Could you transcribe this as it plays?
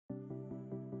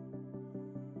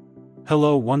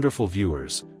Hello wonderful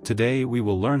viewers, today we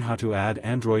will learn how to add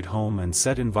Android Home and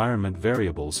set environment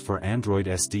variables for Android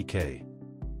SDK.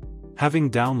 Having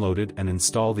downloaded and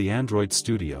installed the Android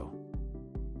Studio.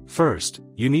 First,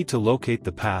 you need to locate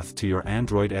the path to your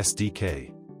Android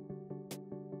SDK.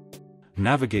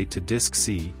 Navigate to Disk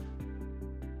C,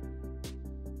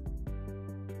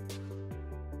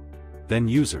 then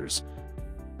Users,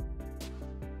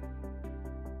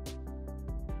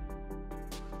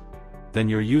 then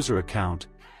your user account,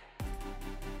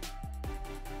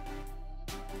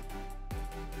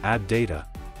 add data.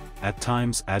 At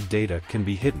times add data can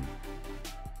be hidden.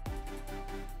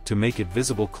 To make it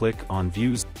visible, click on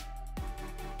Views,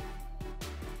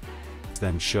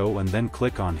 then Show, and then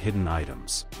click on Hidden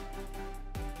Items.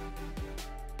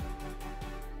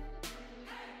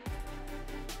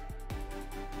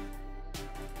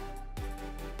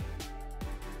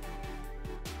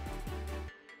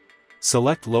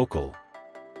 Select Local,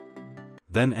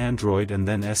 then Android, and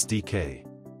then SDK.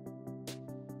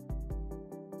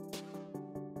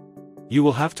 You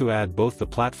will have to add both the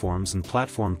platforms and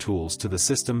platform tools to the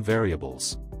system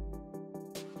variables.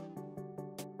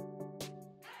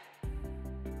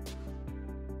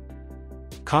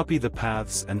 Copy the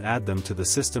paths and add them to the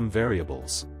system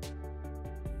variables.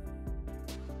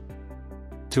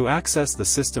 To access the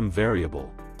system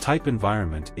variable, type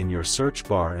environment in your search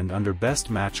bar and under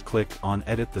Best Match click on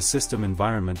Edit the System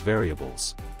Environment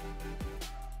Variables.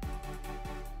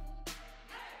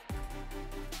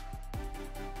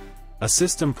 A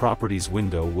System Properties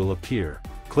window will appear.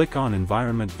 Click on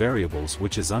Environment Variables,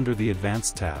 which is under the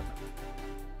Advanced tab.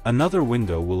 Another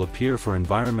window will appear for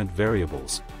Environment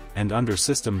Variables, and under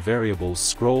System Variables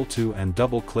scroll to and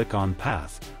double-click on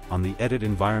Path, on the Edit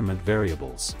Environment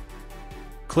Variables.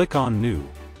 Click on New,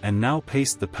 and now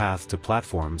paste the path to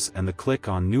Platforms, and click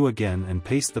on New again and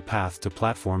paste the path to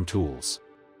Platform Tools.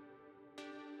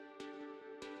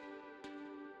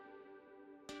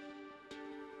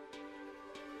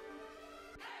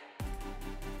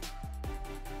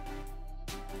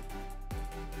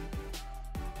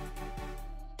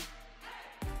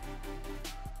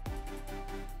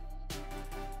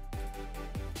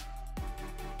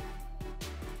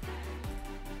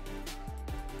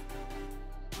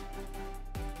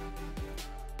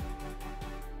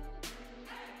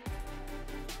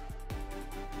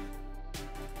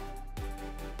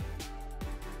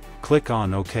 Click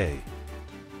on OK.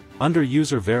 Under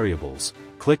User Variables,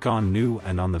 click on New,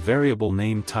 and on the variable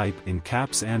name type in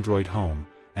caps Android Home,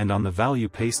 and on the value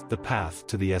paste the path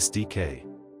to the SDK.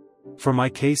 For my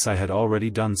case I had already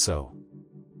done so.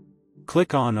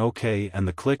 Click on OK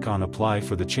and click on Apply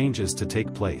for the changes to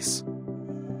take place.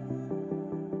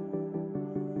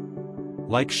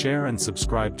 Like, share and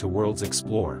subscribe to Worlds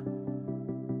Explore.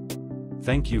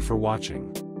 Thank you for watching.